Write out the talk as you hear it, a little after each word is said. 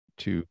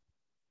two.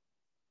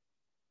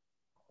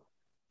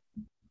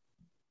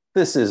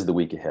 This is The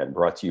Week Ahead,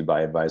 brought to you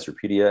by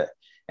Advisorpedia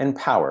and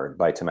powered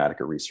by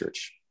Tematica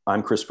Research.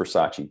 I'm Chris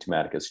Versace,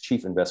 Tematica's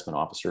Chief Investment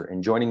Officer,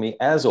 and joining me,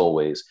 as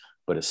always,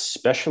 but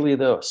especially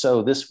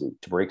so this week,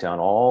 to break down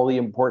all the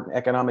important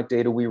economic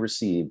data we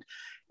received,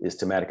 is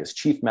Tematica's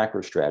Chief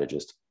Macro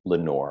Strategist,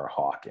 Lenore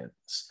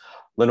Hawkins.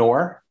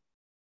 Lenore,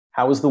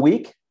 how was the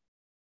week?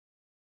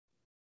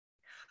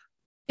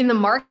 In the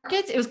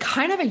markets, it was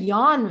kind of a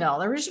yawnville.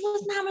 There just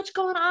wasn't that much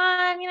going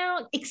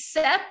on,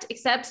 except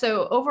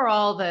so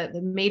overall,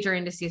 the major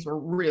indices were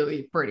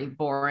really pretty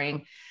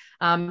boring.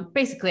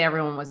 Basically,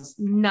 everyone was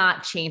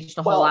not changed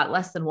a whole lot,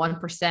 less than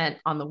 1%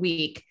 on the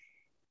week.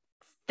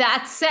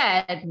 That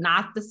said,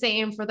 not the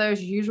same for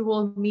those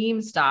usual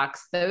meme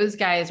stocks. Those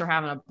guys are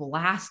having a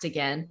blast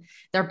again.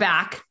 They're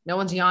back. No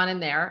one's yawning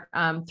there.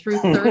 Through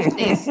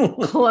Thursday's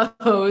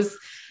close,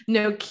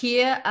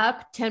 Nokia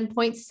up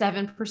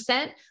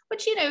 10.7%,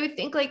 which, you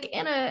think like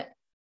in a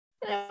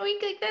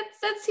week like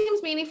that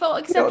seems meaningful,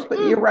 except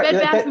you're right.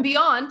 Bed Bath &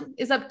 Beyond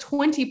is up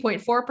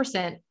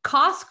 20.4%.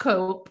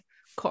 Costco,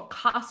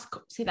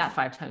 say that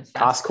 5 times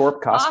fast.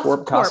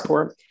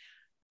 Costcorp.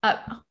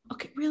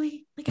 Okay,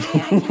 really? Like I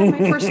had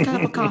my first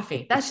cup of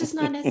coffee. That's just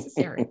not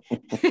necessary.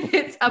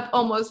 It's up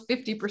almost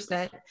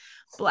 50%.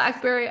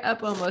 BlackBerry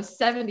up almost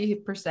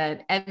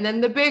 70%. And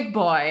then the big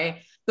boy,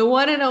 the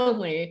one and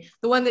only,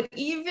 the one that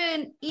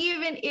even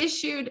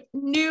issued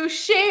new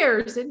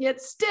shares and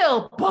yet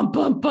still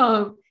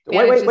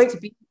Wait. to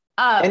be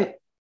up.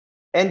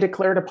 And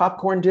declared a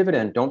popcorn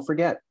dividend. Don't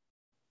forget.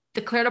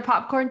 Declared a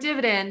popcorn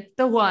dividend,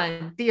 the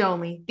one, the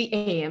only, the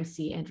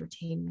AMC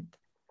Entertainment.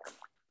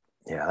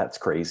 Yeah, that's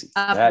crazy.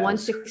 Up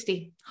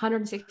 160.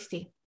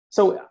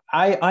 So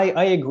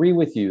I agree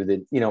with you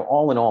that,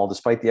 all in all,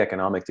 despite the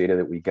economic data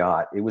that we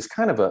got, it was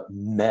kind of a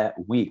meh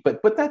week,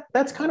 but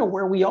that's kind of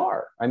where we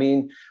are. I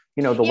mean,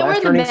 the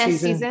last earnings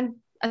season.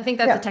 I think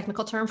that's a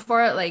technical term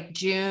for it. Like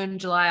June,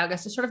 July,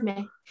 August is sort of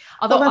May.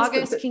 Although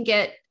August can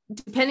get,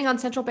 depending on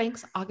central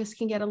banks, August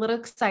can get a little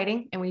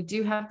exciting. And we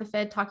do have the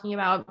Fed talking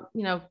about,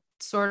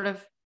 sort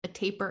of a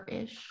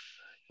taper-ish.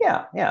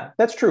 Yeah,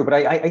 that's true. But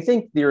I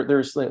think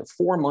there's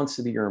 4 months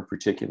of the year in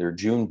particular,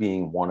 June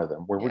being one of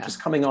them, where we're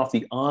just coming off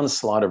the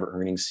onslaught of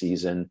earnings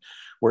season.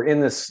 We're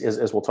in this,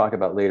 as we'll talk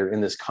about later, in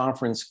this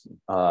conference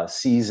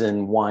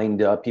season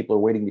wind up. People are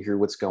waiting to hear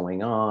what's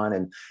going on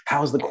and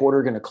how's the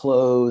quarter going to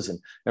close and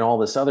all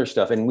this other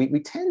stuff. And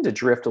we tend to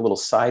drift a little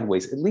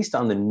sideways, at least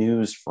on the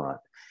news front.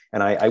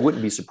 And I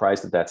wouldn't be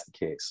surprised if that's the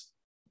case.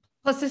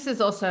 Plus, this is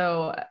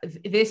also,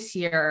 this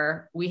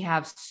year, we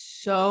have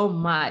so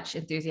much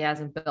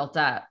enthusiasm built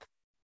up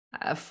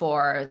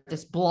for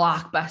this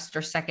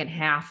blockbuster second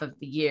half of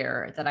the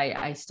year that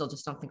I still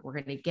just don't think we're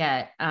going to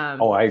get.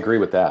 I agree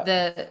with that.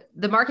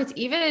 The markets,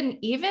 even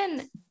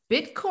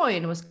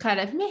Bitcoin was kind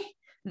of meh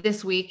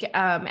this week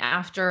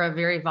after a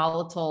very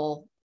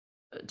volatile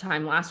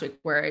time last week,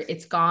 where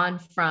it's gone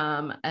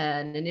from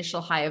an initial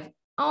high of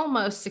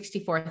almost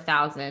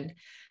 64,000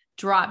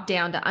 dropped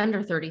down to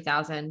under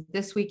 30,000.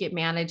 This week, it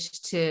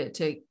managed to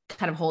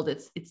kind of hold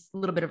its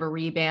little bit of a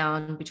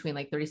rebound between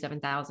like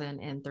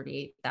 37,000 and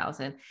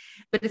 38,000.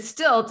 But it's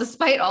still,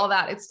 despite all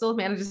that, it still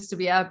manages to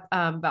be up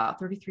about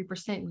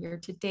 33% year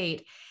to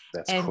date.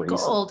 That's crazy.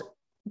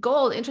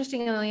 Gold,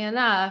 interestingly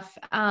enough,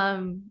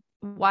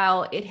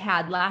 while it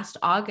had last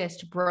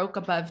August broke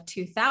above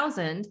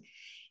 2,000,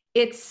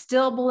 it's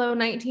still below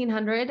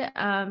 1,900.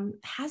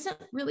 Hasn't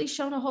really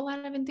shown a whole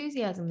lot of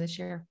enthusiasm this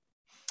year.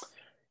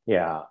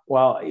 Yeah.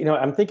 Well,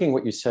 I'm thinking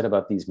what you said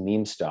about these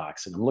meme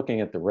stocks, and I'm looking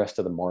at the rest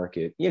of the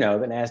market. The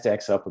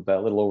NASDAQ's up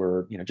about a little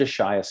over, just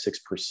shy of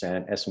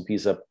 6%.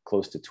 S&P's up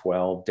close to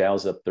 12.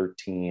 Dow's up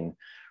 13.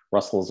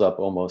 Russell's up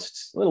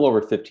almost a little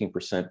over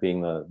 15%,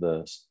 being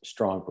the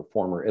strong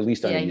performer, at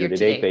least on a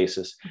year-to-date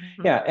basis.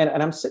 Mm-hmm. Yeah.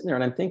 And I'm sitting there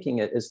and I'm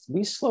thinking, as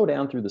we slow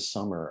down through the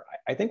summer,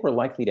 I think we're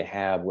likely to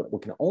have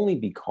what can only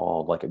be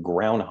called like a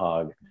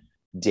Groundhog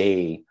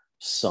Day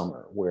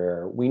summer,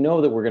 where we know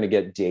that we're going to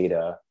get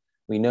data.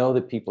 We know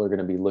that people are going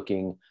to be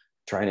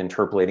trying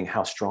interpolating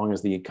how strong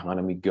is the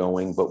economy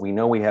going, but we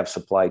know we have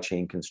supply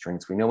chain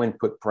constraints. We know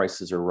input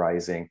prices are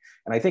rising.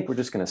 And I think we're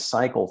just going to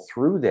cycle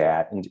through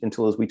that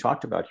until, as we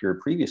talked about here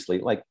previously,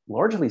 like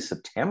largely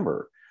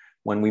September,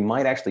 when we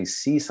might actually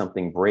see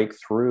something break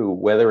through,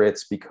 whether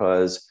it's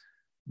because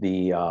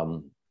the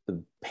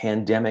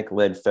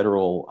pandemic-led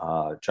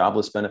federal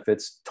jobless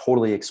benefits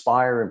totally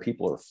expire and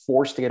people are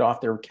forced to get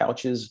off their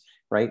couches,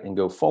 right, and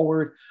go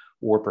forward.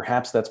 Or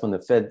perhaps that's when the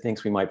Fed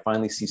thinks we might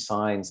finally see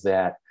signs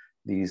that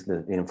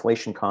the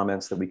inflation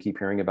comments that we keep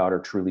hearing about are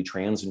truly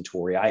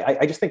transitory.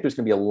 I just think there's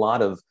going to be a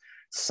lot of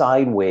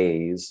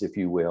sideways, if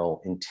you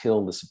will,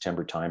 until the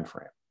September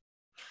timeframe.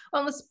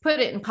 Well, let's put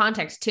it in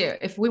context too.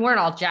 If we weren't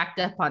all jacked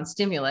up on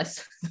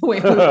stimulus the way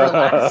we were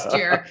last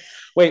year.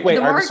 Wait,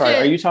 I'm sorry.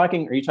 Are you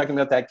talking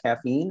about that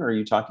caffeine, or are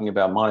you talking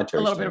about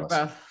monetary stimulus?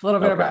 A little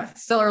bit of both.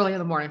 Still early in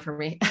the morning for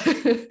me.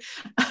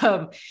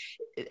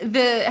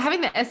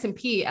 Having the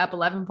S&P up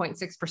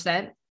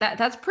 11.6%,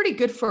 that's pretty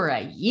good for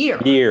a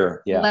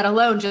year. Yeah. Let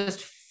alone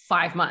just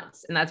 5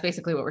 months. And that's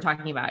basically what we're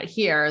talking about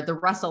here. The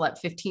Russell at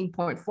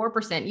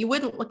 15.4%. You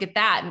wouldn't look at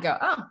that and go,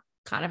 oh,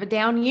 kind of a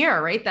down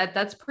year, right?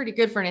 That's pretty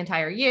good for an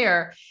entire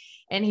year.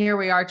 And here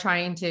we are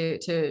trying to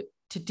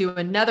do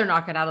another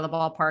knock it out of the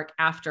ballpark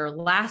after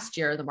last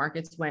year. The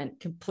markets went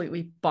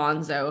completely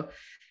bonzo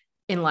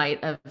in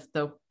light of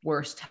the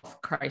worst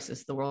health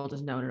crisis the world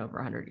has known in over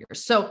 100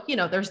 years. So,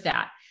 there's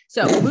that.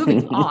 So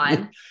moving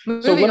on.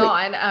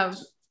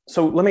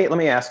 So let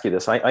me ask you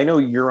this. I know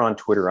you're on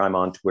Twitter. I'm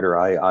on Twitter.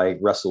 I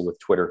wrestle with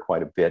Twitter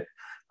quite a bit.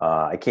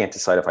 I can't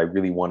decide if I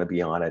really want to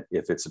be on it,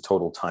 if it's a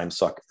total time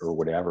suck or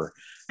whatever.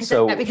 Is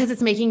that because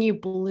it's making you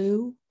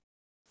blue?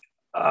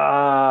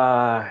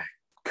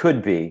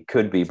 Could be.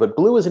 But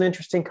blue is an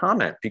interesting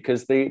comment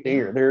because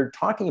they're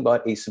talking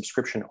about a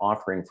subscription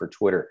offering for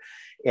Twitter.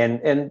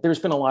 And there's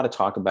been a lot of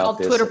talk about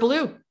this.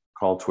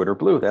 Called Twitter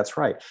Blue. That's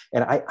right.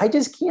 And I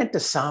just can't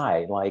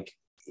decide, like,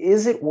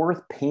 is it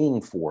worth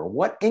paying for?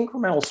 What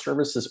incremental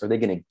services are they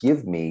going to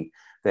give me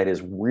that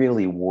is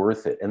really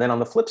worth it? And then on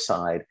the flip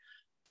side,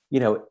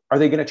 are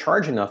they going to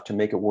charge enough to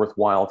make it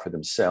worthwhile for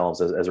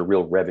themselves as a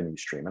real revenue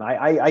stream? And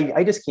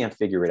I just can't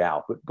figure it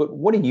out. But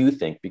what do you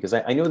think? Because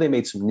I know they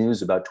made some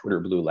news about Twitter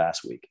Blue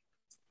last week.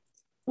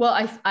 Well,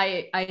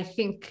 I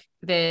think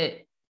that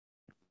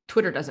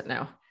Twitter doesn't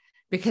know,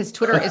 because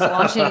Twitter is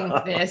launching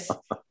this.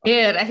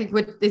 And I think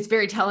it's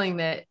very telling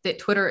that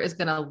Twitter is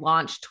going to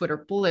launch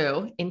Twitter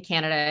Blue in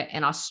Canada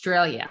and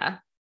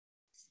Australia,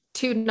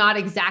 two not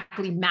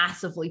exactly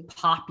massively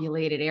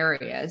populated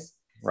areas.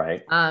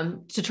 Right.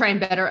 To try and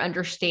better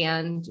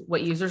understand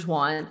what users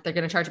want. They're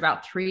going to charge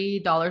about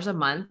 $3 a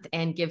month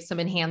and give some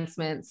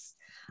enhancements.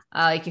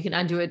 Like you can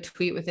undo a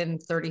tweet within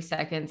 30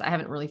 seconds. I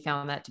haven't really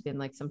found that to be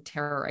like some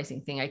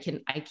terrorizing thing. I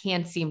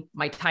can see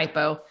my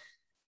typo,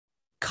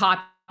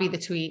 copy the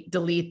tweet,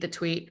 delete the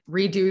tweet,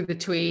 redo the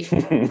tweet,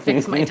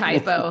 fix my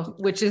typo,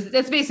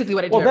 that's basically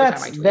what I do. Well,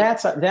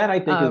 that I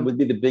think would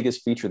be the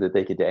biggest feature that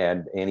they could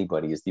add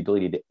anybody, is the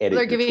ability to edit.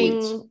 They're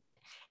giving tweets.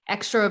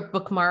 Extra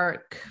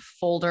bookmark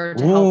folder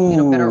to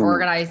help, better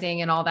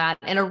organizing and all that,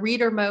 and a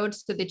reader mode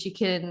so that you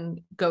can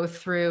go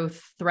through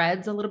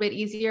threads a little bit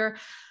easier.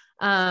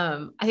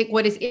 I think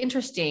what is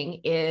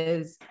interesting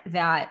is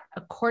that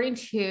according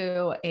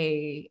to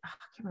I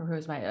can't remember who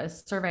it was, a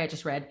survey I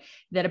just read,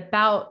 that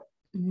about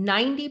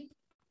 92%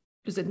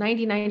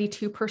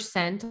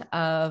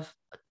 of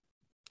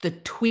the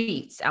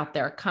tweets out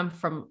there come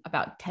from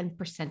about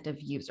 10%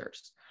 of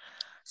users.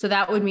 So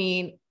that would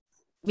mean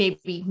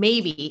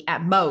maybe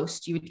at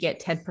most you would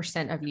get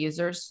 10% of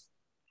users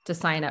to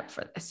sign up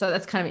for this. So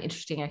that's kind of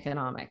interesting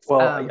economics.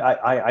 Well,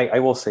 I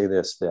will say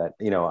this, that,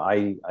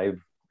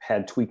 I've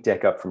had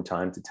TweetDeck up from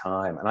time to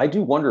time, and I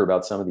do wonder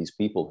about some of these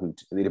people who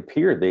they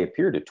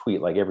appear to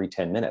tweet like every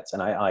 10 minutes.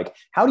 And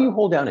how do you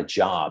hold down a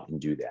job and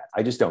do that?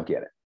 I just don't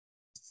get it.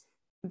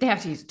 They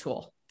have to use a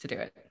tool to do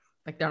it.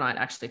 Like they're not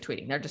actually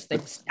tweeting.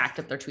 They've stacked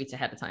up their tweets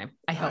ahead of time.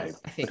 I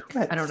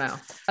don't know.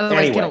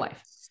 Otherwise, get a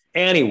life.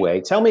 Anyway,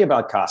 tell me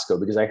about Costco,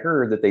 because I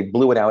heard that they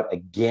blew it out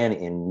again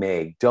in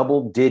May,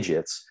 double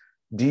digits.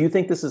 Do you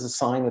think this is a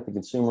sign that the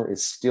consumer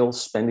is still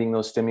spending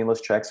those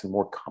stimulus checks and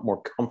more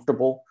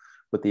comfortable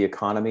with the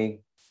economy?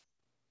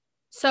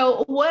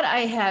 So what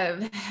I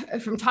have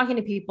from talking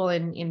to people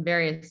in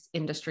various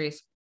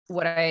industries,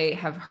 what I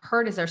have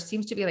heard is there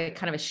seems to be like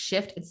kind of a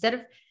shift. Instead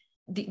of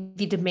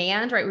the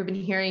demand, right? We've been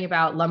hearing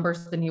about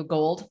lumber's the new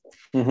gold,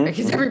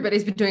 because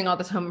everybody's been doing all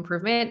this home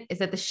improvement, is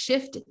that the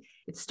shift,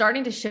 it's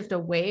starting to shift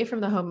away from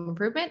the home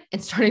improvement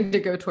and starting to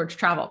go towards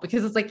travel,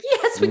 because it's like,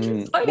 yes, we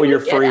can finally you're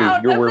free.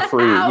 We're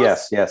free.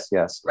 House.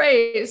 Yes.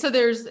 Right. So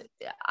there's,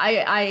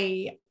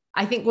 I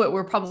think what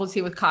we're probably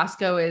seeing with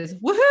Costco is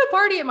woohoo,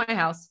 party at my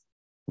house.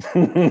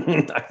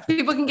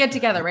 People can get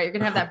together, right? You're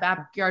going to have that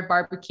backyard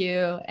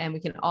barbecue and we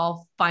can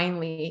all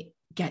finally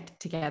get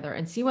together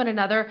and see one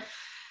another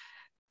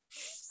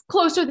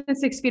closer than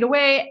 6 feet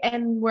away,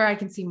 and where I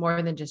can see more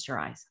than just your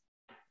eyes.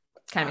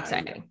 It's kind of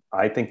exciting.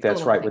 I think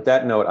that's right. With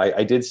that note,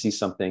 I did see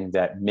something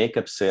that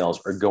makeup sales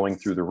are going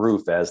through the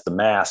roof as the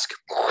mask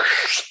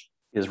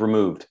is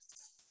removed.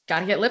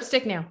 Got to get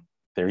lipstick now.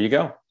 There you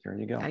go. Got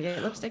to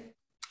get lipstick.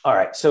 All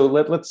right. So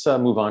let's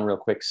move on real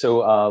quick.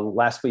 So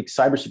last week,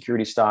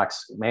 cybersecurity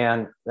stocks,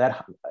 man,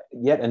 that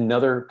yet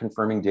another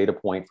confirming data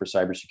point for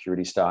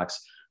cybersecurity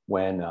stocks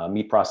when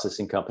meat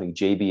processing company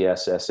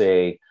JBS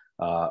SA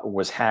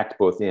was hacked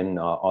both in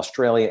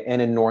Australia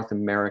and in North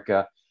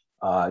America,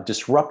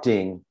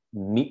 disrupting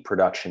meat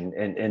production.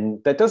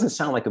 And that doesn't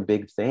sound like a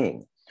big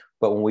thing.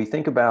 But when we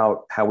think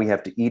about how we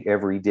have to eat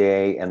every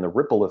day and the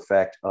ripple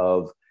effect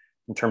of,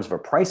 in terms of a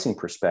pricing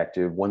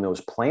perspective, when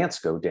those plants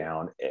go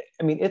down,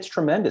 I mean, it's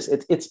tremendous.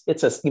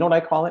 It's a, you know what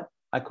I call it?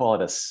 I call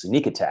it a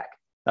sneak attack.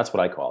 That's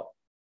what I call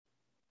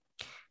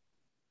it.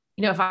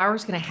 You know, if I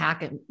was going to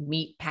hack a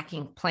meat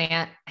packing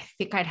plant, I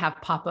think I'd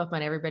have pop up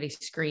on everybody's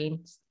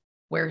screens.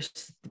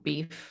 Where's the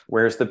beef?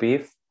 Where's the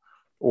beef?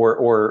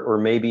 Or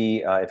maybe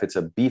if it's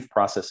a beef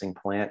processing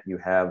plant, you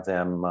have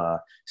them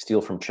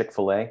steal from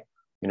Chick-fil-A.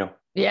 You know,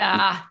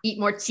 Yeah, eat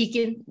more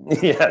chicken.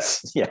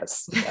 Yes,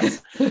 yes,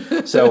 yes.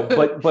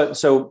 So,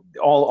 so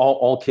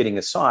all kidding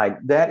aside,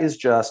 that is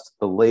just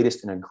the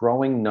latest in a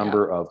growing Yeah.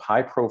 number of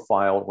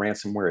high-profile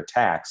ransomware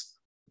attacks.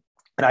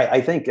 And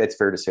I think it's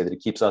fair to say that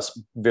it keeps us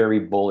very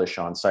bullish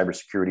on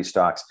cybersecurity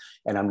stocks.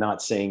 And I'm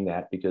not saying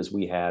that because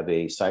we have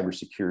a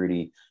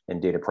cybersecurity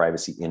and data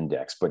privacy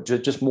index, but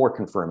just more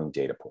confirming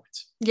data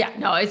points. Yeah,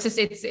 no, it's just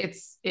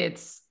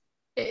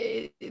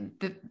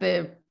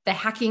the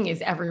hacking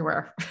is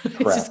everywhere.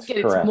 It's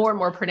Correct. more and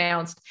more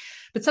pronounced.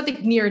 But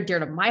something near and dear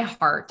to my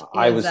heart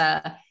I is was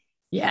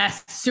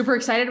yes, super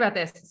excited about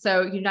this.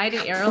 So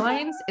United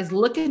Airlines is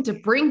looking to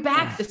bring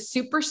back the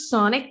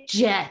supersonic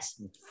jet.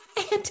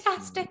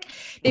 Fantastic.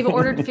 They've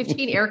ordered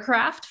 15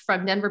 aircraft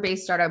from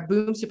Denver-based startup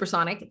Boom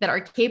Supersonic that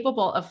are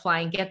capable of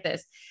flying, get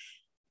this,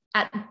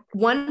 at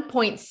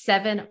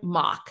 1.7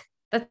 Mach.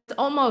 That's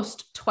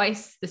almost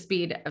twice the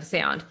speed of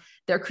sound.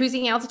 Their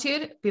cruising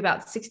altitude be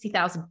about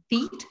 60,000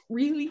 feet,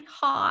 really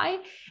high.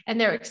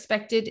 And they're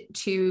expected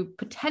to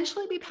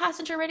potentially be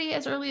passenger ready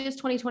as early as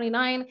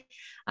 2029.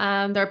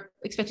 They're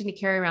expecting to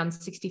carry around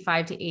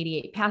 65 to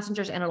 88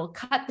 passengers, and it'll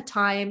cut the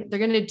time they're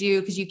going to do,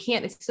 because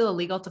it's still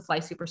illegal to fly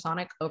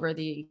supersonic over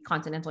the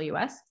continental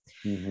US.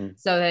 Mm-hmm.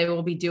 So they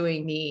will be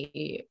doing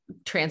the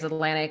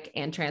transatlantic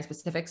and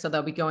trans-Pacific. So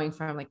they'll be going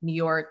from like New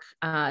York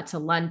to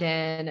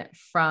London,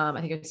 from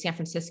I think it was San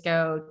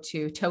Francisco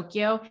to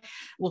Tokyo.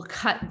 We'll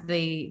cut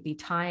the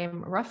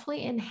time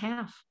roughly in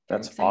half.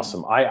 That's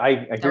awesome.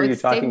 I hear you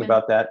talking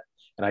about that,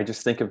 and I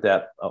just think of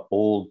that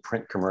old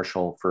print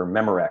commercial for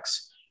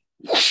Memorex.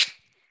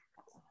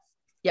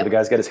 Yep. The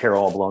guy's got his hair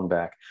all blown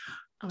back.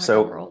 Oh,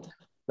 so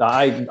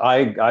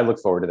I look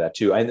forward to that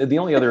too.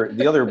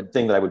 The other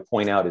thing that I would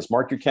point out is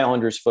mark your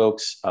calendars,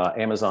 folks.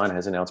 Amazon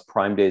has announced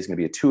Prime Day is going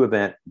to be a 2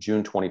 event,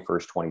 June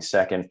 21st,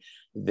 22nd.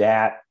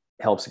 That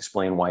helps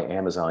explain why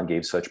Amazon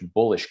gave such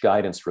bullish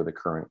guidance for the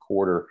current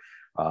quarter.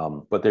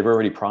 But they've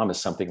already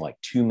promised something like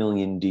 2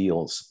 million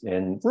deals,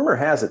 and rumor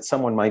has it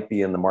someone might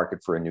be in the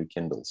market for a new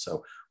Kindle.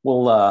 So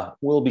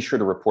we'll be sure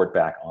to report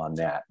back on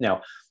that.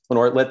 Now,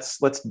 Lenore, let's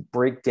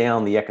break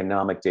down the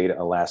economic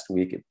data last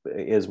week.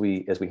 As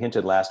we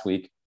hinted last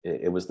week,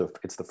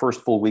 it's the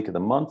first full week of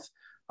the month.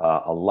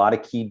 A lot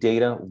of key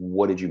data.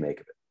 What did you make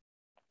of it?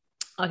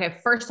 Okay,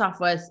 first off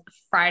was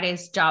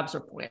Friday's jobs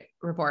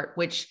report,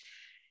 which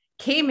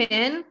came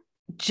in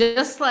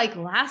just like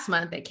last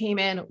month. It came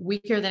in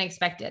weaker than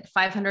expected.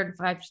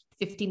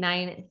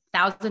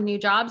 559,000 new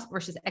jobs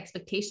versus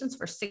expectations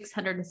for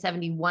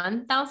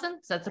 671,000.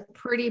 So that's a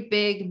pretty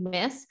big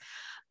miss.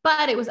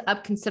 But it was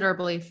up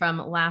considerably from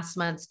last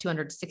month's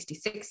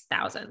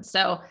 266,000.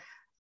 So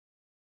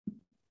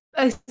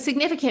a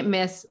significant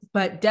miss,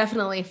 but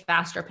definitely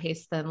faster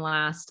pace than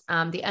last.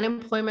 The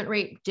unemployment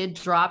rate did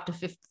drop to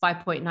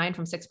 5.9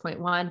 from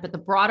 6.1, but the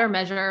broader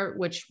measure,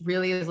 which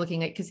really is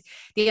looking at, because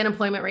the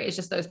unemployment rate is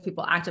just those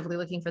people actively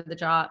looking for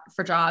jobs.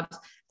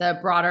 The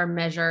broader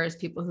measure is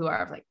people who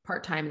are like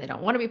part-time and they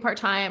don't want to be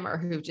part-time, or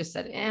who've just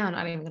said, I'm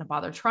not even going to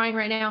bother trying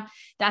right now.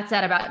 That's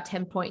at about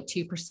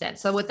 10.2%.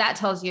 So what that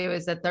tells you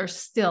is that there's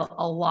still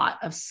a lot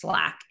of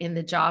slack in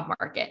the job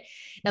market.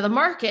 Now the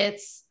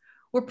markets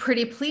were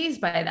pretty pleased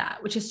by that,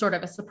 which is sort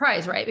of a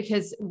surprise, right?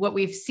 Because what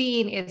we've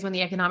seen is when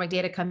the economic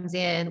data comes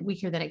in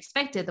weaker than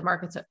expected, the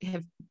markets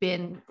have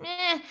been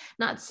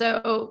not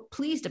so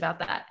pleased about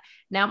that.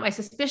 Now, my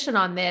suspicion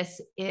on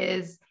this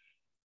is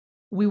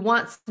we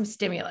want some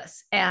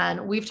stimulus.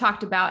 And we've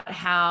talked about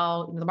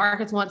how the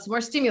markets want some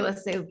more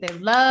stimulus. They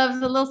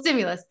love the little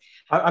stimulus.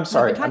 I'm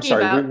sorry.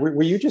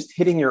 Were you just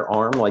hitting your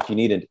arm like you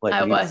needed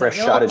a fresh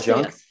shot of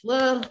junk?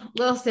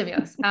 Little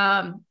stimulus.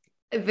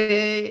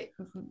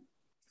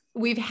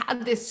 We've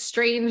had this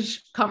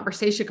strange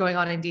conversation going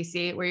on in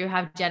DC where you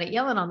have Janet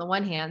Yellen on the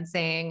one hand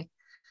saying,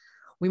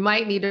 we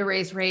might need to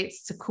raise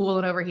rates to cool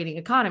an overheating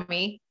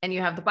economy. And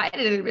you have the Biden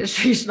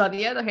administration on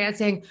the other hand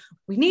saying,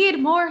 we need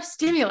more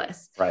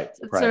stimulus. Right.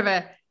 So it's sort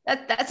of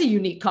that's a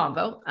unique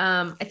combo.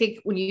 I think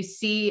when you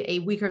see a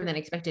weaker than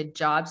expected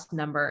jobs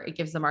number, it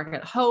gives the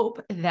market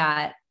hope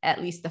that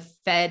at least the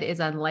Fed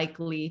is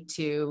unlikely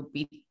to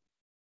be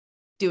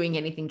doing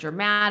anything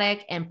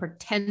dramatic and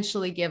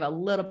potentially give a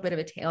little bit of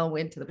a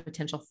tailwind to the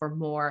potential for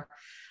more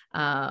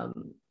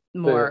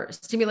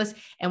stimulus.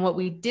 And what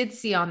we did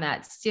see on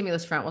that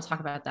stimulus front, we'll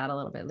talk about that a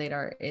little bit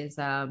later, is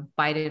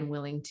Biden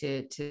willing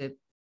to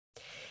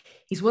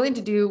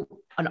do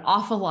an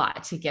awful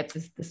lot to get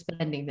the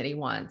spending that he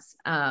wants.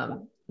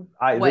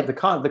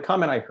 The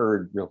comment I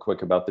heard real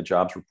quick about the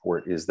jobs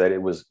report is that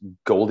it was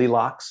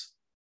Goldilocks.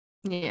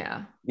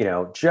 Yeah.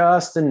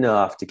 Just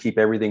enough to keep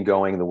everything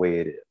going the way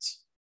it is.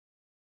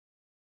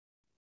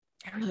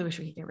 I really wish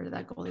we could get rid of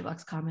that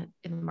Goldilocks comment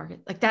in the market.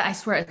 Like that, I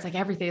swear, it's like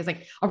everything is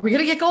like, are we going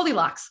to get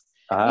Goldilocks?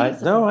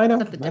 No, I know.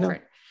 Something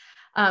different.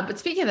 But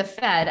speaking of the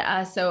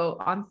Fed, so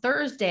on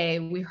Thursday,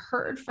 we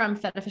heard from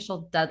Fed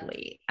official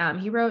Dudley.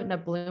 He wrote in a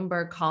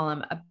Bloomberg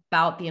column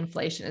about the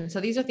inflation. And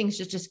so these are things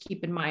to just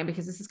keep in mind,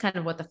 because this is kind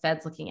of what the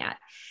Fed's looking at.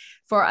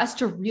 For us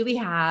to really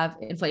have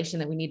inflation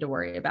that we need to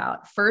worry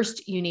about,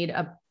 first, you need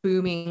a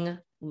booming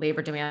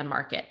labor demand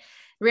market.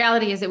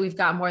 reality is that we've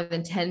got more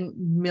than 10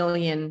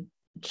 million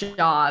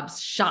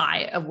jobs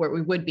shy of where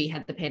we would be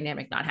had the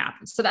pandemic not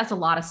happened. So that's a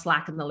lot of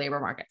slack in the labor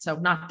market. So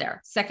not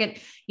there. Second,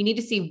 you need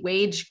to see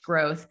wage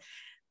growth,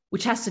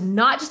 which has to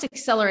not just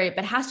accelerate,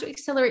 but has to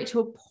accelerate to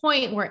a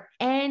point where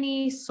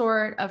any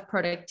sort of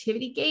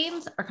productivity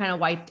gains are kind of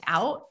wiped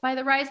out by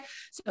the rise.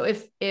 So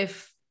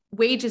if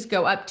wages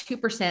go up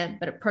 2%,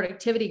 but if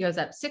productivity goes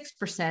up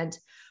 6%,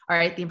 all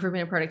right, the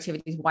improvement in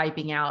productivity is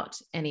wiping out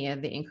any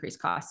of the increased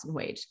costs in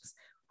wages.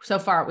 So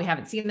far, we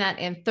haven't seen that.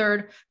 And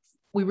third,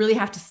 we really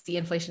have to see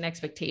inflation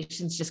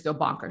expectations just go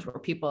bonkers, where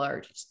people are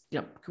just,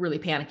 really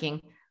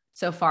panicking.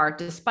 So far,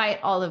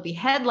 despite all of the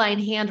headline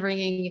hand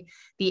wringing,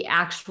 the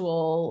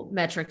actual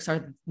metrics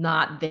are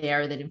not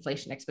there, that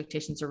inflation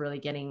expectations are really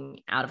getting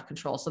out of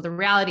control. So the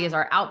reality is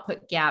our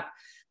output gap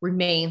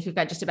remains. We've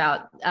got just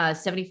about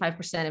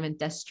 75% of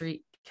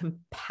industry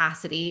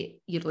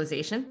capacity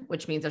utilization,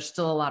 which means there's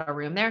still a lot of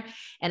room there,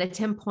 and a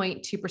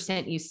 10.2%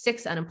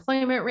 U6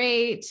 unemployment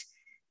rate,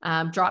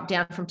 dropped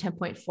down from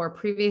 10.4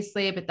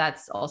 previously, but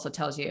that's also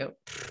tells you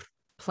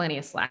plenty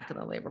of slack in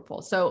the labor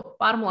pool. So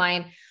bottom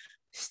line,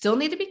 still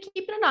need to be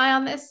keeping an eye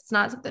on this. It's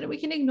not something that we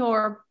can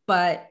ignore,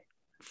 but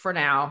for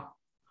now,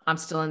 I'm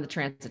still in the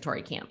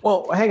transitory camp.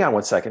 Well, hang on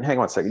one second.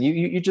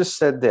 You just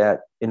said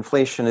that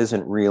inflation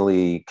isn't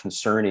really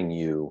concerning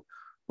you,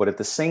 but at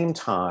the same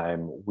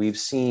time, we've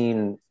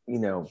seen,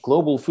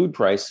 global food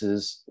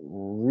prices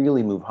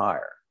really move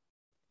higher.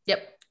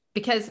 Yep,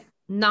 because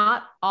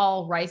not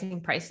all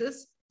rising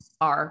prices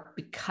are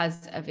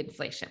because of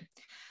inflation.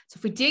 So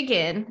if we dig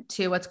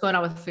into what's going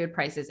on with food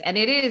prices, and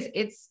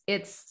it's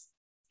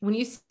when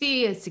you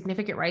see a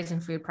significant rise in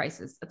food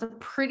prices, that's a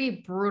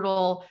pretty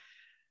brutal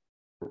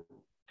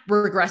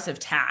regressive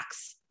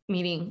tax,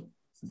 meaning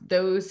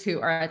those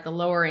who are at the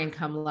lower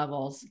income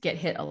levels get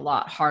hit a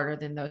lot harder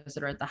than those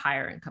that are at the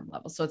higher income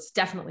levels. So it's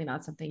definitely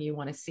not something you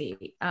want to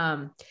see.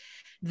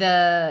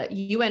 The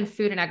UN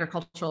Food and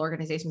Agricultural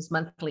Organization's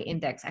monthly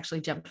index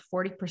actually jumped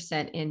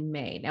 40% in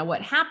May. Now,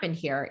 what happened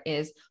here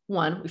is,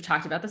 one, we've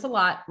talked about this a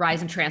lot,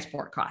 rise in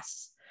transport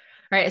costs.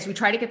 Right, as we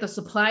try to get the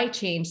supply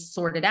chain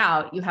sorted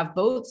out, you have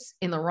boats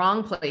in the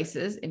wrong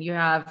places and you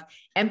have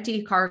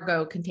empty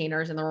cargo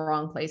containers in the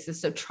wrong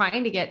places. So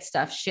trying to get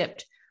stuff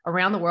shipped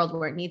around the world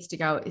where it needs to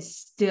go is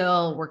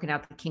still working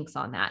out the kinks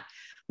on that.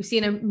 We've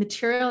seen a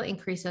material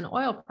increase in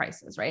oil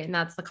prices, right? And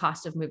that's the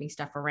cost of moving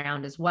stuff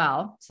around as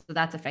well. So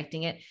that's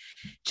affecting it.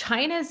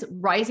 China's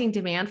rising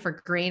demand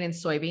for grain and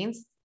soybeans,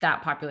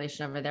 that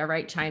population over there,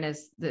 right?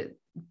 China's the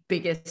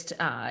biggest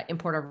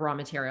importer of raw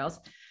materials.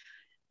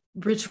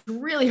 Which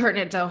really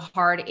hurting it so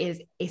hard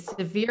is a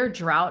severe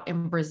drought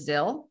in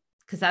Brazil,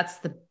 because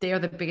they're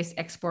the biggest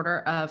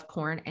exporter of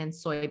corn and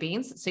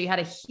soybeans. So you had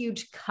a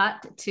huge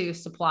cut to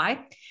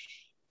supply,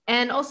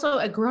 and also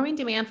a growing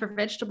demand for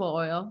vegetable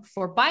oil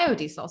for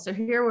biodiesel. So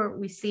here where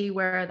we see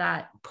where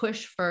that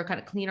push for kind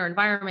of cleaner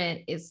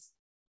environment is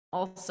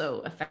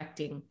also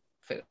affecting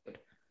food,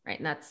 right?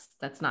 And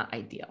that's not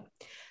ideal.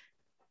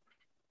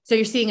 So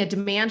you're seeing a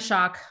demand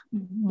shock,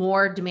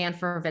 more demand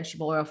for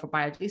vegetable oil for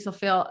biodiesel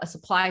fuel, a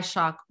supply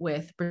shock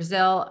with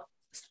Brazil,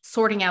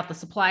 sorting out the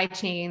supply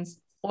chains,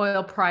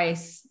 oil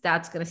price,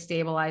 that's going to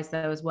stabilize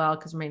though as well.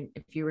 Because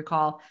if you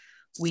recall,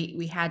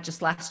 we had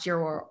just last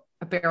year where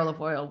a barrel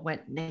of oil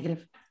went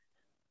negative.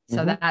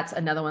 So that's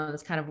another one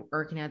that's kind of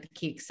working out the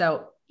key.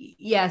 So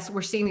yes,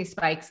 we're seeing these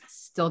spikes,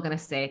 still going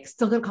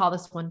to call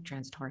this one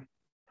transitory.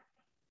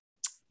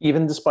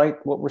 Even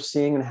despite what we're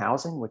seeing in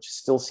housing, which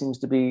still seems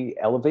to be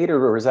elevated,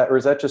 or is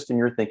that just in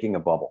your thinking a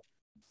bubble?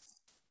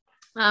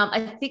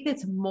 I think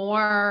it's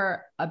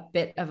more a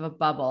bit of a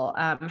bubble.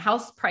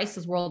 House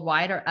prices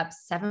worldwide are up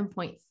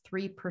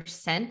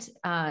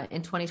 7.3%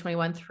 in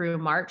 2021 through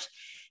March.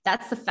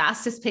 That's the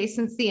fastest pace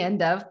since the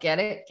end of, get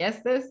it?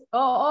 Guess this?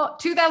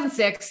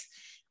 2006.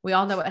 We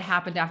all know what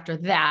happened after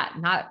that.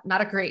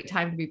 Not a great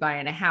time to be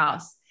buying a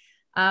house.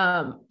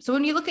 So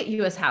when you look at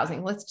U.S.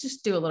 housing, let's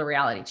just do a little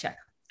reality check.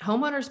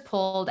 Homeowners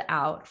pulled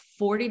out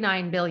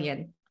 $49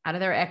 billion out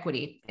of their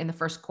equity in the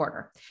first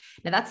quarter.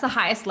 Now that's the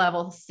highest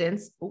level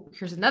since,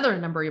 here's another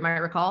number you might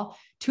recall,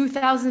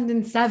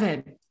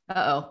 2007.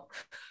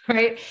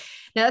 Right?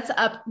 Now that's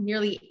up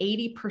nearly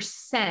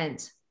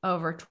 80%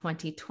 over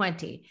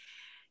 2020.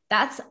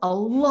 That's a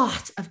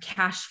lot of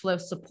cash flow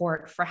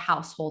support for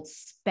household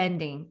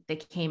spending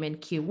that came in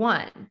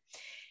Q1.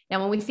 Now,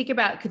 when we think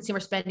about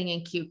consumer spending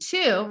in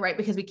Q2, right,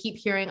 because we keep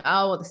hearing,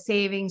 the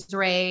savings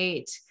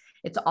rate,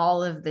 it's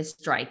all of this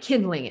dry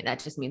kindling, and that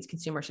just means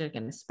consumers are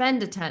going to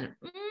spend a ton.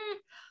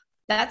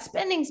 That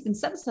spending's been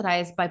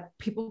subsidized by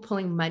people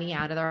pulling money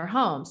out of their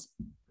homes.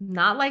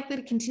 Not likely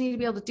to continue to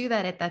be able to do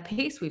that at that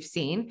pace we've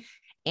seen.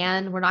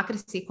 And we're not going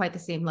to see quite the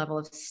same level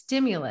of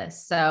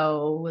stimulus.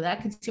 So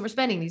that consumer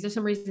spending, these are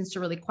some reasons to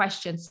really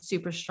question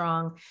super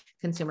strong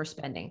consumer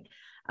spending.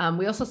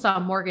 We also saw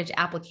mortgage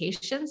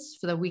applications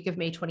for the week of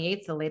May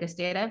 28th, the latest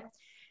data.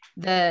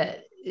 The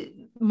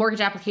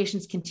mortgage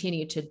applications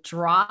continue to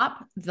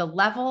drop. The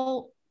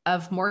level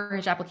of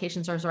mortgage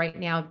applications is right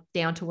now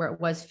down to where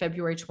it was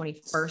February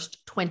 21st,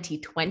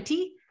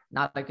 2020.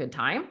 Not a good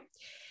time.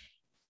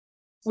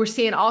 we're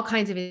seeing all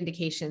kinds of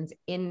indications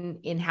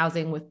in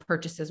housing with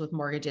purchases with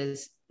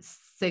mortgages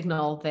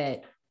signal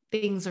that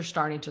things are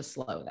starting to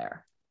slow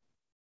there.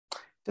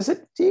 Do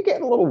you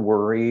get a little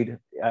worried?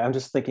 I'm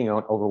just thinking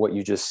over what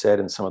you just said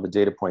and some of the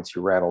data points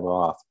you rattled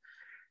off,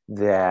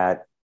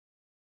 that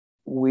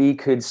we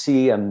could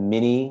see a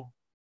mini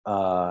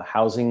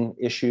housing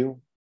issue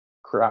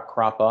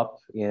crop up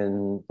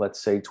in,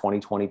 let's say,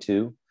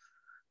 2022,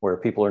 where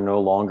people are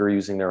no longer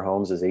using their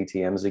homes as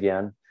ATMs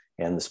again,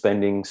 and the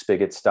spending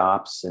spigot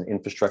stops and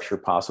infrastructure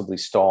possibly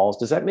stalls.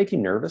 Does that make you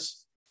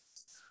nervous?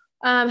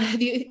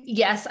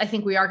 Yes, I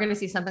think we are going to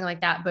see something like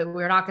that, but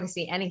we're not going to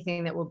see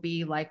anything that will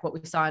be like what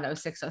we saw in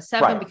 06,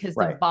 07, because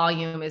the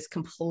volume is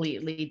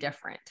completely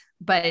different,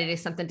 but it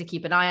is something to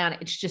keep an eye on.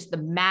 It's just the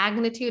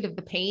magnitude of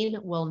the pain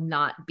will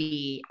not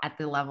be at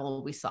the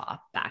level we saw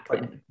back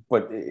then.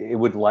 But it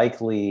would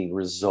likely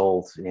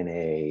result in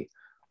a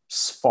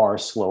far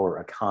slower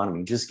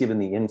economy, just given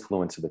the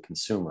influence of the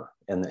consumer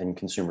and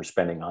consumer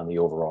spending on the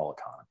overall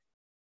economy.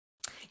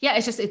 Yeah,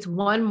 it's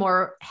one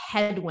more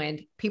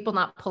headwind, people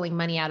not pulling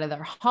money out of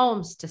their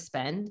homes to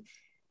spend,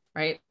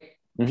 right?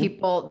 Mm-hmm.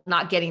 People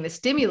not getting the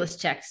stimulus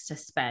checks to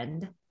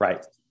spend.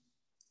 Right.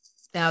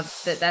 Now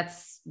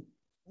that's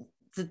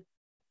the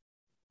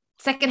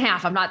second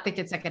half. I'm not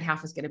thinking second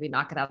half is going to be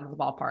knocking out of the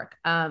ballpark.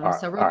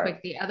 So real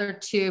quick, the other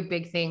two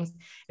big things,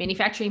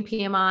 manufacturing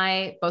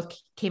PMI, both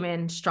came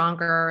in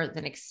stronger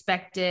than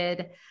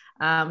expected.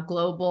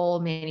 Global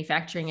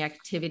manufacturing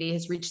activity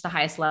has reached the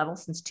highest level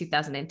since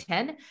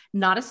 2010.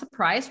 Not a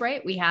surprise,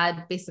 right? We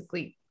had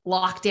basically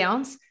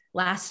lockdowns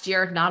last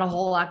year, not a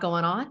whole lot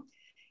going on.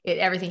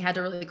 Everything had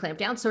to really clamp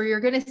down. So you're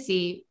going to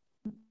see,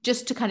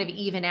 just to kind of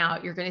even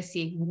out, you're going to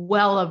see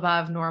well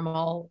above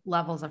normal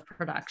levels of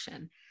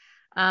production.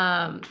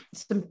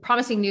 Some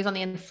promising news on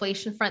the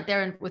inflation front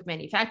there with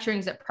manufacturing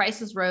is that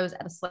prices rose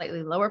at a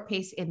slightly lower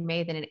pace in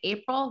May than in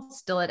April,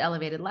 still at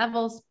elevated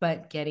levels,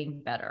 but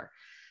getting better.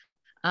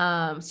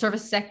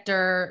 Service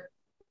sector,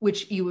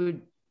 which you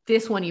would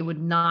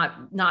not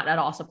at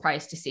all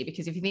surprised to see,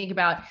 because if you think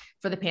about,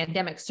 for the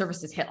pandemic,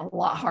 services hit a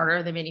lot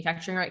harder than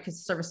manufacturing, right?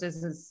 Because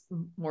services is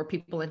more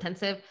people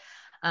intensive.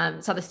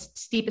 Saw the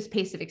steepest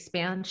pace of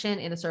expansion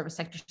in the service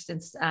sector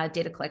since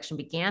data collection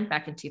began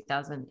back in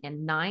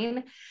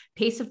 2009.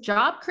 Pace of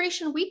job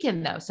creation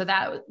weakened though. So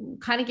that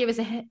kind of gave us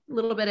a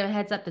little bit of a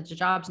heads up that the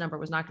jobs number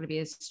was not going to be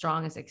as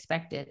strong as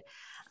expected.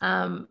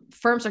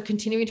 Firms are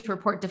continuing to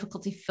report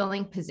difficulty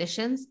filling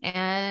positions,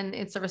 and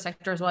in service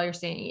sector as well, you're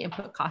seeing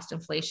input cost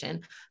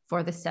inflation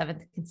for the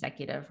 7th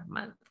consecutive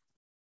month.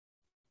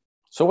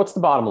 So what's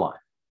the bottom line?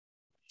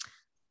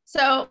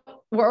 So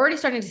we're already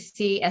starting to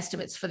see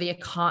estimates for the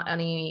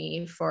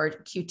economy for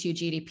Q2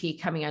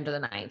 GDP coming under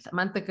the 9th. A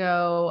month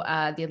ago,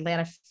 the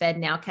Atlanta Fed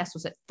nowcast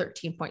was at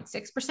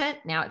 13.6%.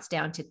 Now it's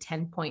down to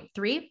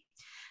 10.3%.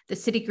 The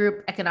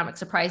Citigroup Economic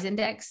Surprise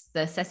Index,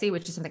 the CESI,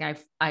 which is something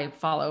I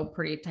follow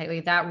pretty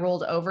tightly, that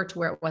rolled over to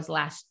where it was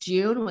last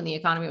June when the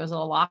economy was in a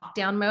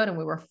lockdown mode and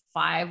we were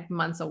 5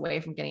 months away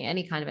from getting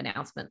any kind of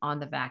announcement on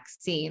the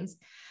vaccines.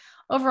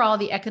 Overall,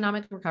 the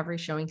economic recovery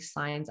is showing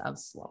signs of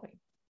slowing.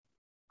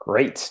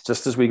 Great.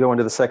 Just as we go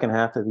into the second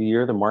half of the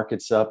year, the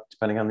market's up,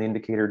 depending on the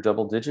indicator,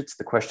 double digits.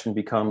 The question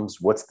becomes,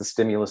 what's the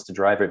stimulus to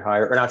drive it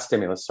higher? Or not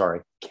stimulus,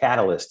 sorry,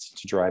 catalyst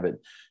to drive it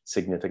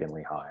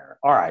significantly higher.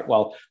 All right.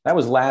 Well, that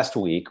was last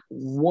week.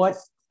 What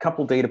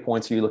couple data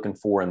points are you looking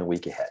for in the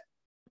week ahead?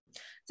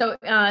 So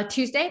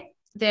Tuesday,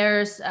 we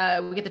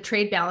get the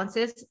trade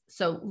balances.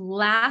 So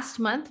last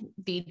month,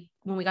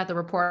 when we got the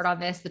report on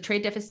this, the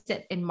trade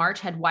deficit in March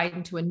had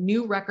widened to a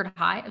new record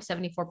high of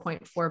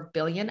 74.4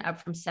 billion,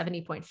 up from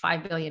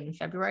 70.5 billion in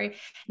February. And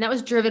that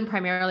was driven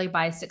primarily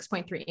by a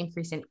 6.3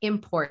 increase in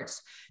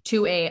imports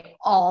to an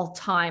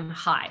all-time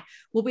high.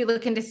 We'll be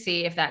looking to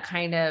see if that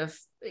kind of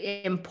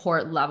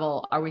import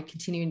level, are we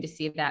continuing to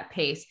see that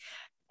pace?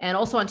 And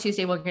also on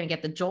Tuesday, we're going to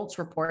get the JOLTS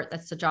report.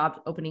 That's the job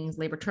openings,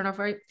 labor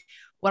turnover rate.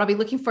 What I'll be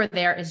looking for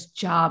there is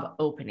job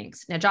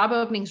openings. Now, job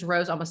openings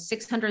rose almost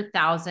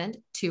 600,000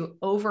 to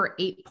over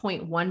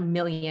 8.1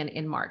 million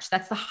in March.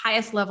 That's the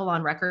highest level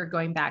on record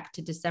going back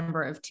to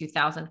December of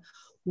 2000,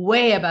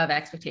 way above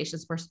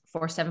expectations for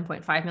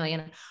 7.5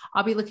 million.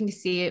 I'll be looking to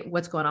see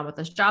what's going on with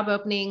those job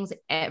openings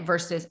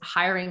versus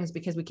hirings,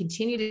 because we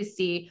continue to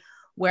see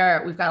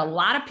where we've got a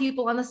lot of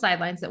people on the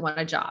sidelines that want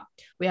a job.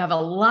 We have a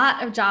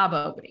lot of job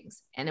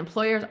openings and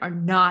employers are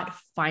not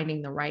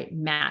finding the right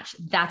match.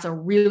 That's a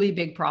really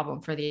big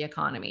problem for the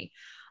economy.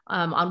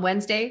 On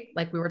Wednesday,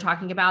 like we were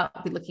talking about,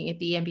 we'll be looking at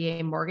the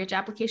MBA mortgage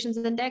applications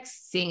index,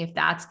 seeing if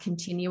that's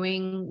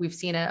continuing. We've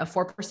seen a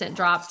 4%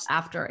 drop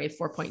after a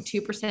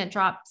 4.2%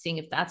 drop, seeing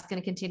if that's going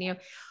to continue.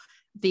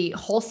 The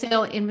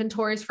wholesale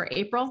inventories for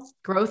April,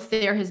 growth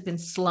there has been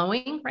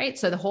slowing, right?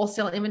 So the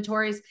wholesale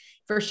inventories,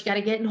 first you got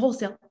to get in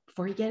wholesale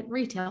before you get in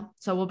retail.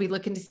 So we'll be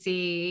looking to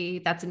see,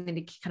 that's kind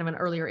of an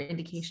earlier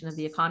indication of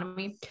the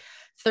economy.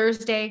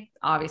 Thursday,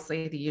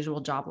 obviously the usual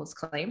jobless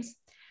claims.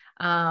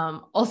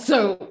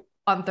 Also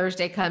on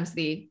Thursday comes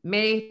the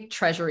May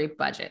Treasury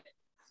budget.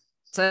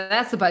 So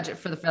that's the budget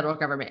for the federal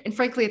government. And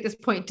frankly, at this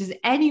point, does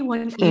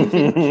anyone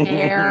even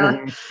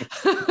care?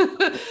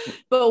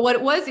 But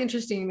what was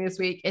interesting this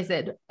week is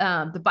that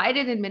the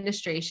Biden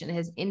administration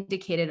has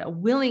indicated a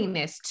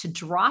willingness to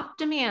drop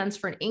demands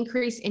for an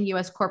increase in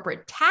U.S.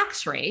 corporate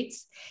tax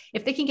rates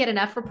if they can get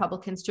enough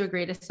Republicans to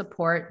agree to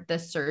support the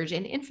surge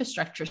in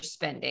infrastructure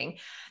spending.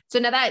 So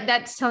now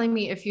that's telling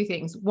me a few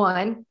things.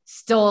 One,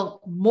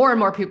 still more and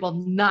more people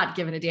not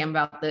giving a damn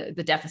about the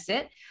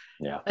deficit.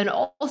 Yeah. And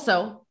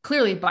also,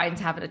 clearly, Biden's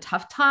having a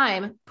tough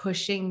time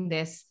pushing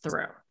this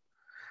through.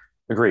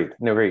 Agreed.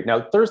 No, agreed.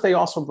 Now, Thursday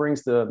also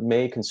brings the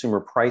May Consumer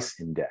Price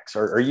Index.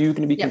 Are you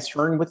going to be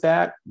concerned with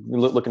that?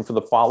 Looking for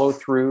the follow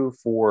through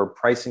for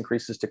price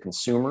increases to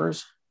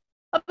consumers?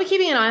 I'll be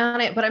keeping an eye on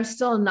it, but I'm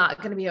still not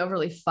going to be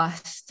overly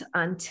fussed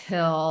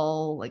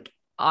until like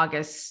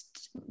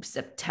August,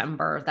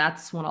 September.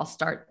 That's when I'll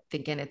start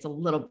thinking it's a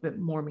little bit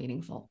more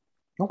meaningful.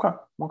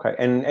 Okay.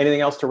 And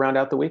anything else to round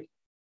out the week?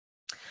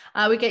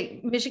 We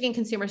get Michigan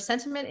Consumer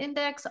Sentiment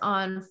Index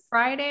on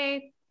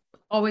Friday.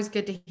 Always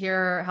good to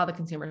hear how the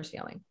consumer is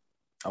feeling.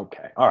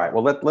 Okay. All right.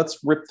 Well, let's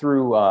rip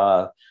through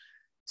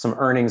some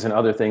earnings and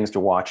other things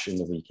to watch in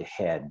the week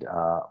ahead.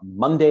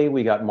 Monday,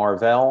 we got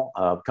Marvell,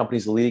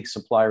 company's leading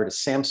supplier to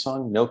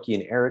Samsung, Nokia,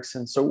 and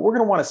Ericsson. So we're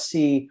going to want to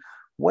see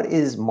what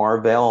is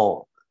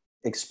Marvell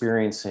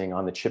experiencing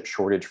on the chip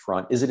shortage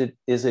front. Is it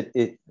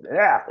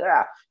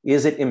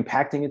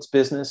impacting its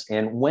business?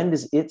 And when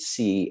does it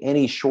see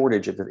any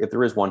shortage, if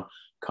there is one,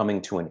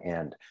 coming to an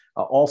end?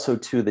 Also,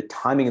 too, the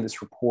timing of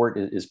this report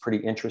is pretty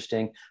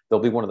interesting. They'll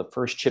be one of the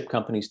first chip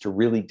companies to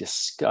really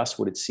discuss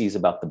what it sees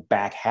about the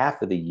back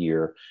half of the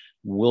year.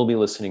 We'll be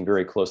listening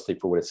very closely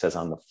for what it says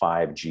on the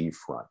 5G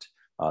front.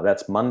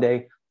 That's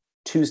Monday.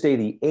 Tuesday,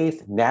 the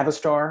 8th,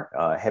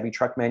 Navistar, heavy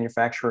truck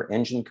manufacturer,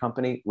 engine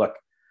company. Look,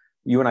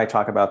 you and I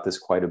talk about this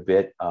quite a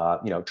bit.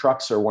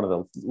 Trucks are one of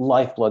the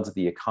lifebloods of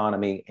the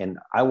economy. And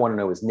I want to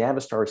know, is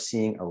Navistar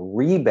seeing a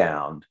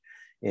rebound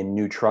in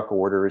new truck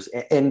orders?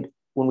 And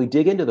when we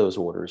dig into those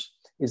orders,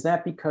 is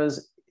that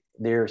because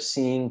they're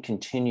seeing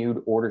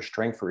continued order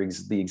strength for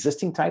the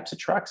existing types of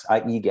trucks,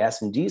 i.e.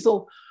 gas and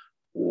diesel,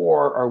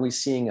 or are we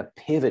seeing a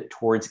pivot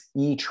towards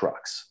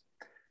e-trucks?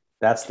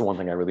 That's the one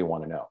thing I really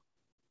want to know.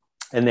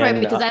 And then,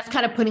 right, because that's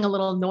kind of putting a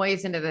little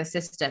noise into the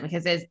system,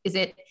 because is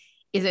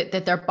it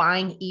that they're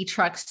buying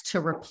e-trucks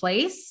to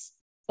replace,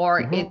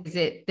 or is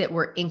it that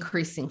we're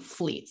increasing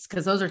fleets?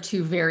 Because those are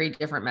two very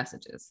different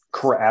messages.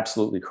 Correct,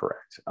 absolutely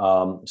correct.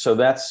 So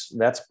that's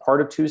part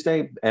of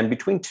Tuesday. And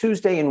between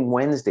Tuesday and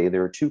Wednesday,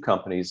 there are two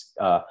companies,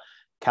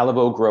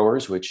 Calavo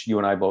Growers, which you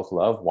and I both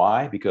love.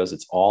 Why? Because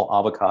it's all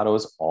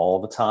avocados all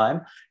the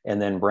time.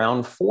 And then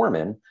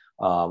Brown-Forman,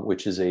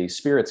 which is a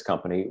spirits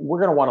company. We're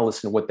going to want to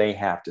listen to what they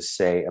have to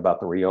say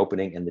about the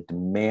reopening and the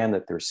demand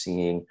that they're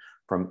seeing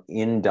from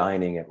in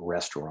dining at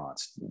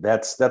restaurants.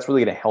 That's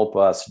really going to help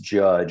us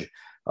judge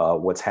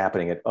what's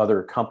happening at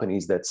other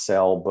companies that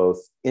sell both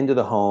into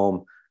the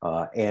home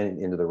and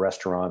into the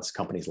restaurants,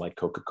 companies like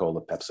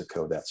Coca-Cola,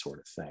 PepsiCo, that sort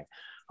of thing.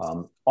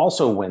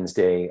 Also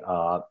Wednesday,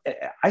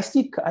 I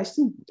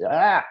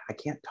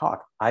can't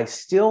talk. I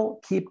still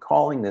keep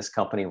calling this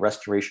company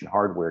Restoration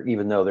Hardware,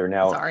 even though they're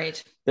now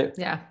RH.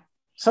 Yeah.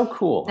 So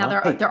cool. Now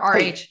they're RH.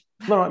 Hey,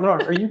 no.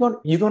 Are you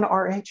going to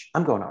RH?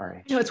 I'm going to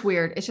RH. No, it's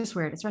weird. It's just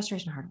weird. It's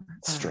Restoration Hardware.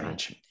 It's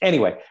strange.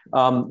 Anyway,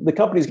 the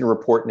company's going to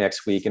report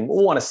next week, and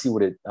we'll want to see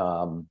what it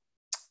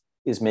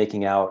is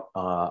making out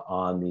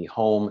on the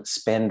home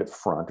spend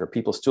front. Are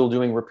people still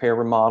doing repair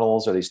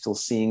remodels? Are they still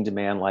seeing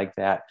demand like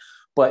that?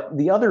 But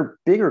the other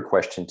bigger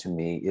question to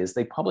me is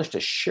they published a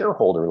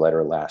shareholder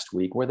letter last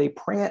week where they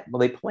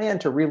plan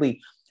to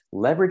really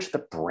leverage the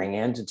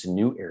brand into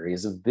new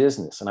areas of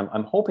business. And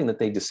I'm hoping that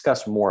they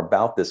discuss more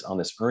about this on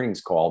this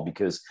earnings call,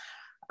 because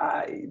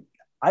I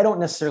don't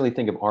necessarily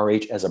think of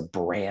RH as a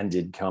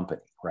branded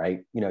company,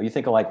 right? You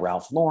think of like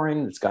Ralph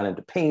Lauren, it's gone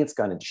into paint, it's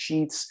gone into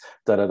sheets,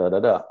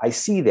 I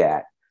see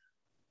that.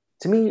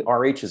 To me,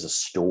 RH is a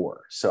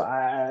store. So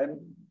I'm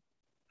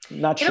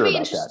not sure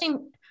about that.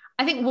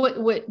 I think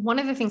what one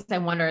of the things I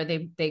wonder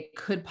they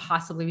could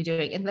possibly be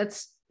doing, and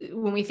that's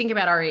when we think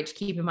about RH,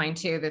 keep in mind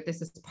too, that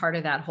this is part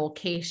of that whole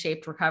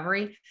K-shaped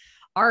recovery.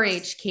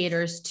 RH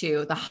caters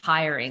to the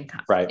higher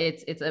income. Right.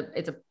 It's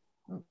a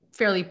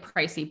fairly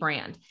pricey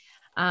brand.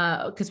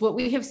 Because what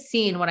we have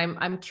seen, what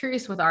I'm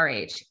curious with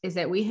RH is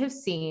that we have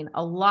seen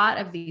a lot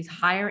of these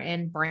higher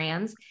end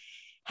brands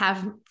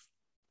have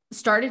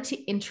started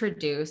to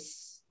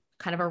introduce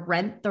kind of a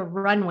rent the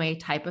runway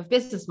type of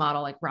business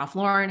model. Like Ralph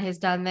Lauren has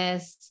done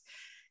this,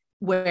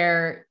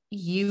 where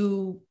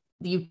you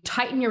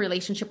tighten your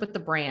relationship with the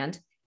brand,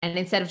 and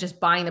instead of just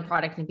buying the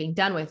product and being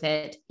done with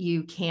it,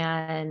 you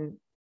can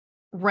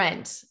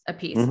rent a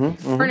piece.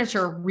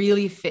 Furniture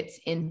really fits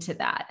into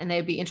that. And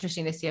it'd be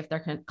interesting to see if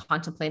they're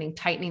contemplating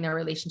tightening their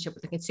relationship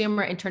with the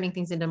consumer and turning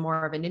things into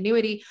more of an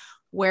annuity,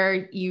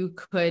 where you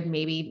could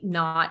maybe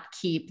not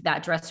keep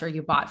that dresser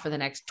you bought for the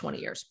next 20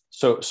 years.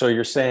 So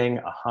you're saying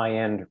a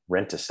high-end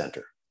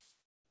rent-a-center?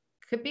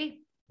 Could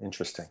be.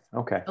 Interesting.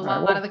 Okay. A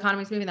lot of the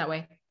economy's moving that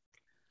way.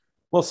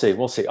 We'll see.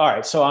 We'll see. All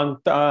right. So on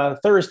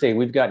Thursday,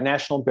 we've got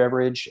National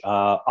Beverage.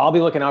 I'll be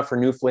looking out for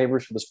new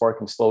flavors for the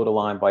Sparkling Soda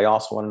line, but I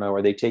also want to know,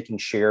 are they taking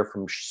share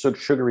from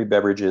sugary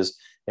beverages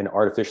and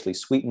artificially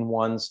sweetened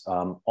ones?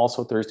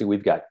 Also Thursday,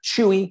 we've got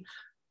Chewy,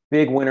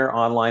 big winner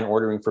online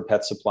ordering for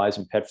pet supplies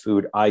and pet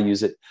food. I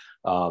use it.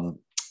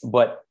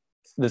 But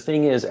the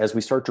thing is, as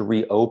we start to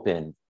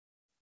reopen,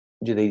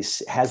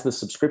 has the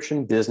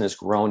subscription business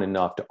grown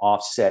enough to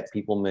offset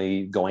people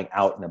maybe going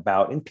out and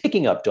about and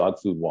picking up dog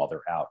food while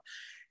they're out?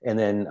 And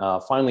then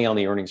finally, on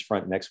the earnings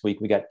front next week,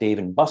 we got Dave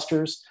and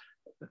Buster's.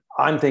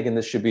 I'm thinking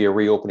this should be a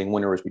reopening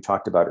winner, as we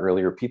talked about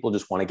earlier. People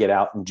just want to get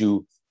out and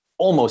do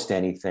almost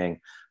anything.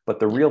 But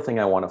the real thing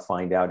I want to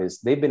find out is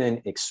they've been in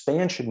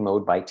expansion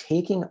mode by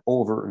taking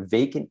over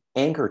vacant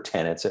anchor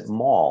tenants at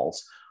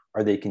malls.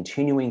 Are they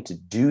continuing to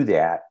do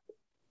that?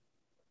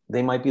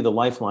 They might be the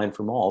lifeline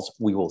for malls.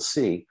 We will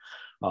see.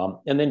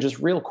 And then just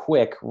real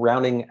quick,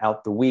 rounding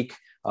out the week,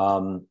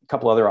 a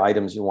couple other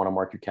items you want to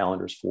mark your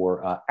calendars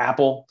for.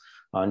 Apple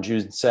on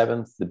June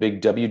 7th, the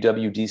big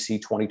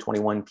WWDC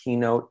 2021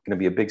 keynote, going to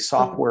be a big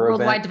software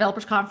Worldwide event.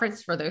 Developers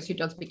Conference, for those who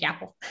don't speak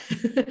Apple.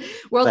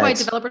 Worldwide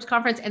Developers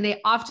Conference, and they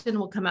often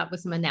will come up with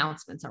some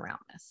announcements around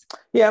this.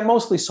 Yeah,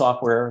 mostly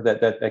software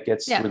that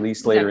gets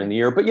released later in the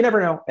year, but you never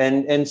know.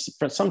 And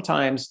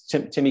sometimes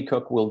Timmy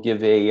Cook will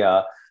give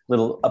a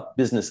little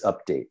business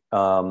update.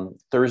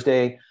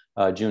 Thursday,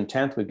 June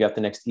 10th, we've got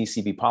the next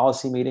ECB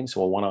policy meeting, so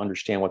we'll want to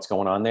understand what's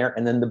going on there.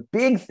 And then the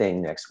big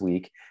thing next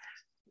week,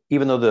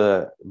 even though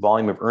the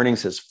volume of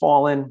earnings has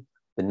fallen,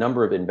 the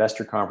number of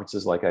investor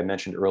conferences, like I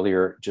mentioned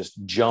earlier,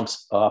 just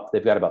jumps up.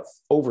 They've got about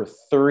over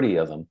 30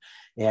 of them.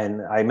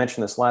 And I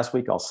mentioned this last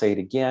week, I'll say it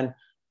again.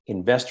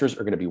 Investors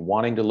are going to be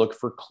wanting to look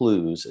for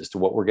clues as to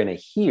what we're going to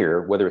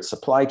hear, whether it's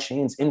supply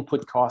chains,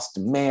 input costs,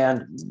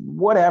 demand,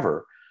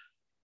 whatever.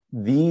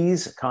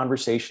 These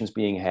conversations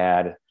being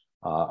had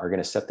are going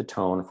to set the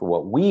tone for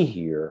what we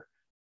hear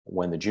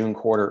when the June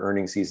quarter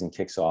earnings season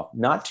kicks off,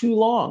 not too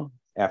long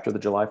after the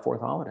July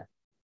 4th holiday.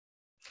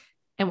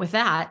 And with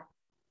that,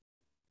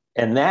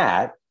 and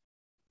that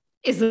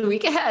is the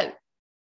week ahead.